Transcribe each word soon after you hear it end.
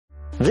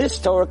This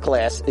Torah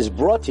class is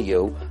brought to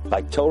you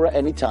by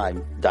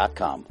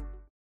TorahAnytime.com.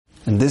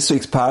 In this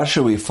week's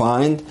parsha, we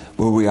find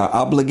where we are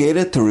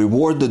obligated to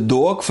reward the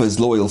dog for his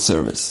loyal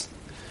service.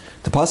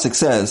 The pasuk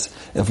says,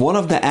 if one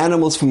of the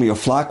animals from your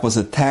flock was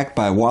attacked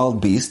by a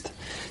wild beast,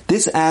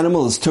 this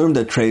animal is termed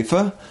a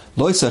treifa,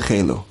 lo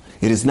yisachelu.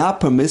 It is not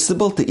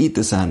permissible to eat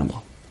this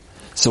animal.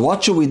 So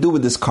what should we do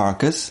with this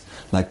carcass?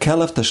 Like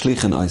kelef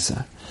tashlichen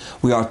oisa.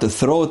 We are to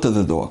throw it to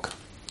the dog.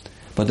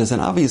 But there's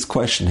an obvious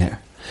question here.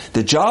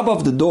 The job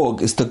of the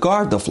dog is to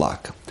guard the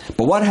flock.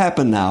 But what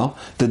happened now?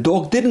 The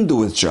dog didn't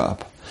do its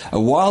job. A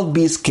wild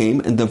beast came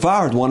and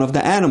devoured one of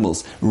the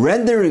animals,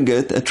 rendering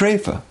it a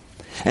treifa.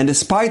 And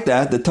despite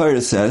that, the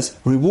Torah says,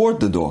 reward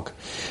the dog.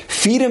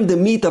 Feed him the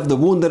meat of the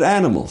wounded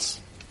animals.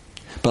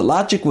 But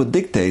logic would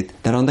dictate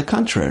that on the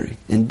contrary.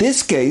 In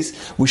this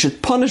case, we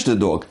should punish the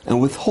dog and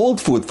withhold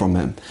food from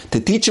him to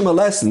teach him a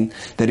lesson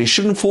that he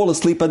shouldn't fall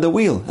asleep at the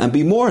wheel and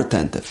be more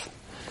attentive.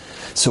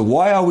 So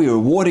why are we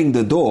rewarding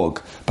the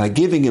dog by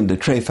giving him the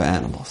treifa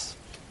animals?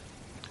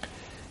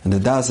 And the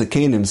Daz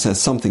HaKenim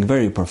says something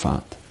very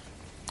profound.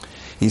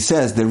 He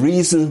says the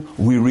reason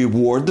we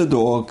reward the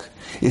dog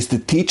is to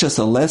teach us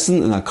a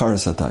lesson in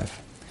Hakaras HaTov.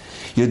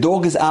 Your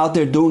dog is out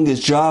there doing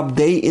his job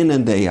day in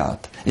and day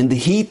out, in the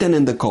heat and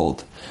in the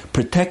cold,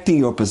 protecting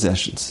your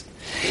possessions.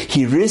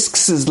 He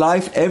risks his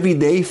life every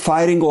day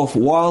fighting off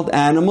wild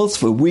animals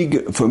for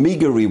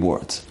meager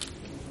rewards.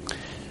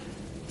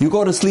 You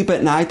go to sleep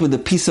at night with a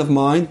peace of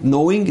mind,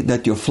 knowing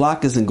that your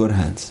flock is in good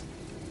hands.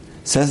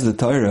 Says the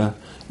Torah,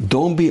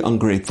 don't be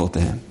ungrateful to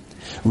him.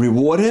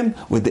 Reward him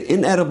with the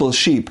inedible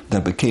sheep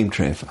that became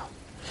treifa.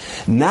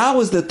 Now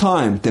is the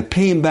time to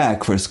pay him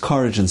back for his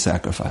courage and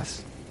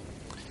sacrifice.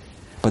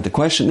 But the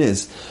question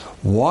is,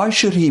 why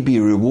should he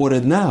be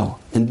rewarded now?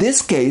 In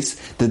this case,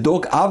 the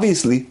dog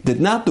obviously did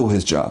not do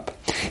his job.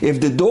 If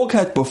the dog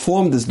had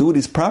performed his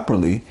duties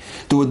properly,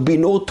 there would be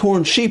no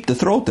torn sheep to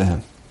throw to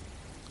him.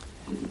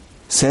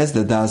 Says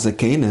the Daz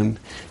HaKenim,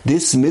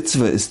 this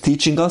mitzvah is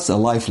teaching us a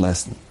life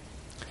lesson.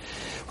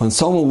 When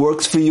someone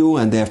works for you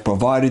and they have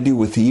provided you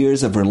with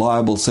years of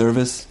reliable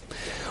service,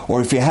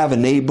 or if you have a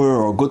neighbor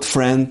or a good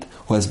friend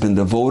who has been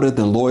devoted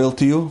and loyal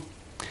to you,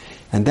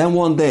 and then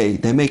one day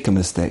they make a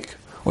mistake,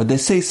 or they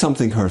say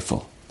something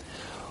hurtful,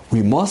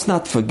 we must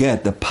not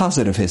forget the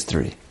positive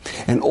history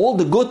and all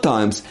the good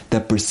times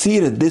that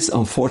preceded this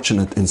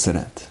unfortunate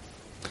incident.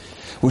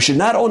 We should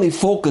not only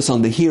focus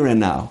on the here and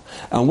now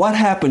and what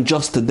happened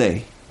just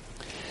today.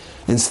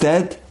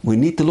 Instead, we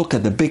need to look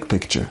at the big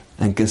picture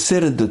and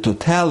consider the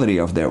totality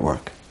of their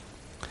work.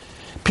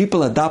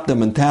 People adopt the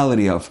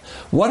mentality of,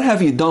 what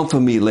have you done for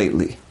me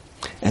lately?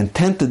 And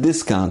tend to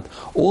discount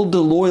all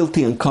the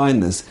loyalty and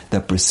kindness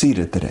that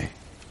preceded today.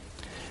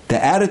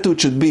 The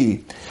attitude should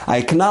be, I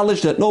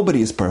acknowledge that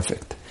nobody is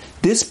perfect.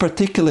 This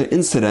particular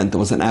incident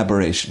was an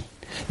aberration.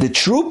 The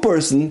true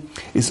person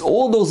is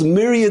all those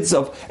myriads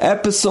of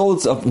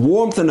episodes of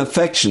warmth and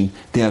affection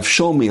they have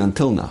shown me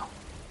until now.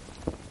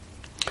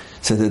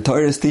 So the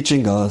Torah is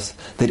teaching us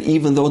that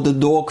even though the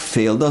dog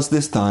failed us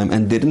this time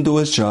and didn't do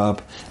his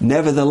job,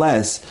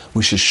 nevertheless,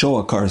 we should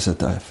show Hakaras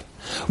HaTov.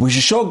 We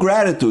should show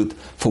gratitude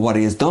for what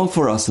he has done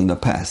for us in the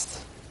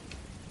past.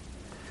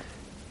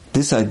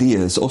 This idea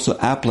is also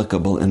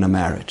applicable in a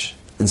marriage,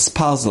 in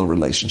spousal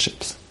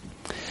relationships.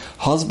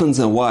 Husbands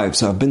and wives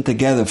who have been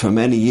together for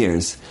many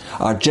years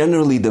are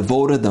generally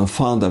devoted and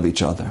fond of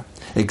each other,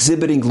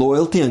 exhibiting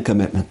loyalty and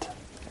commitment.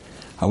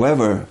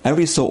 However,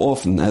 every so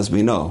often, as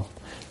we know,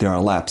 there are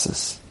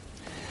lapses.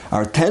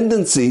 Our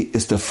tendency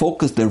is to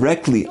focus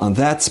directly on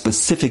that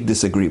specific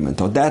disagreement,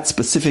 or that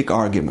specific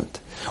argument,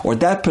 or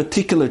that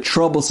particular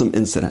troublesome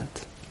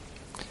incident.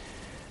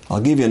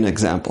 I'll give you an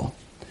example.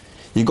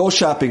 You go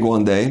shopping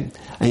one day,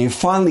 and you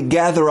finally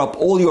gather up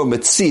all your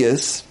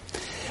metzias,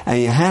 and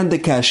you hand the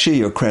cashier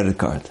your credit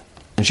card.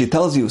 And she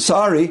tells you,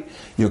 sorry,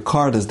 your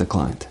card is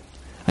declined.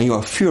 And you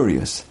are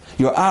furious,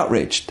 you're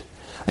outraged,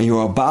 and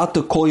you're about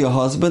to call your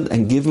husband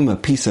and give him a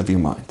piece of your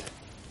mind.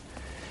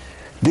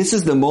 This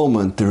is the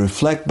moment to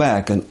reflect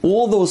back on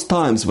all those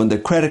times when the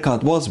credit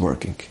card was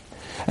working,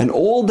 and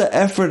all the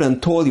effort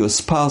and toil your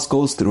spouse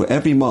goes through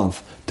every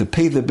month to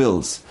pay the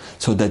bills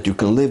so that you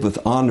can live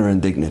with honor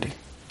and dignity.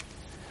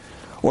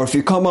 Or if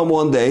you come home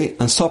one day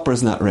and supper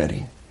is not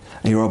ready,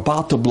 and you're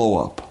about to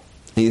blow up,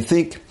 and you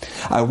think,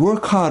 I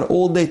work hard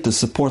all day to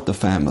support the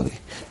family.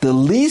 The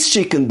least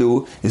she can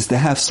do is to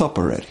have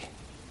supper ready.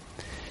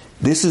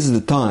 This is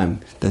the time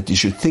that you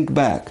should think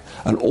back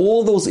on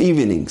all those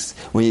evenings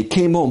when you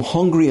came home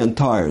hungry and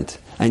tired,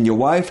 and your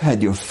wife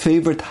had your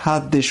favorite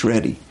hot dish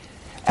ready,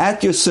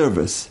 at your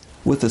service,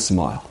 with a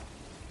smile.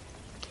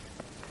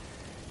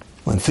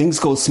 When things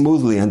go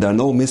smoothly and there are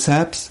no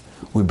mishaps,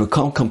 we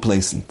become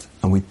complacent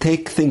and we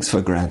take things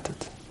for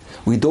granted.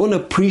 We don't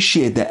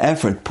appreciate the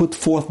effort put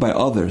forth by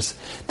others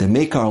that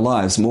make our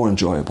lives more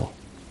enjoyable.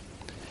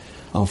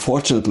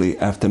 Unfortunately,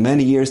 after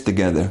many years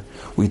together,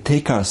 we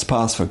take our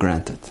spouse for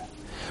granted.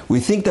 We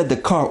think that the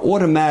car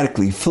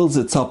automatically fills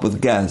itself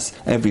with gas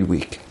every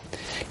week.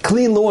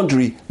 Clean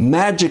laundry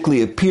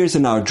magically appears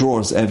in our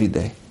drawers every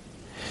day.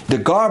 The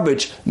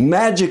garbage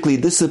magically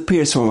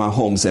disappears from our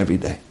homes every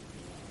day.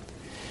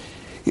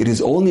 It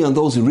is only on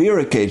those rare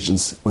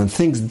occasions when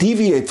things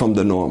deviate from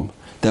the norm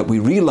that we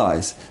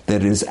realize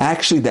that it is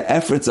actually the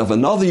efforts of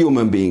another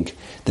human being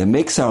that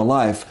makes our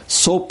life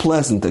so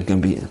pleasant and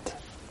convenient.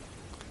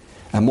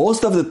 And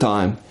most of the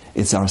time,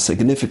 it's our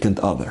significant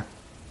other,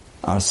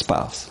 our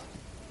spouse.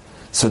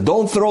 So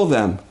don't throw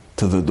them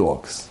to the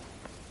dogs.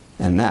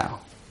 And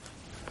now,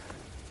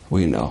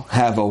 we know.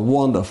 Have a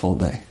wonderful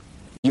day.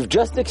 You've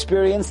just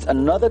experienced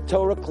another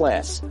Torah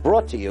class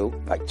brought to you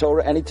by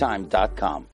TorahAnytime.com.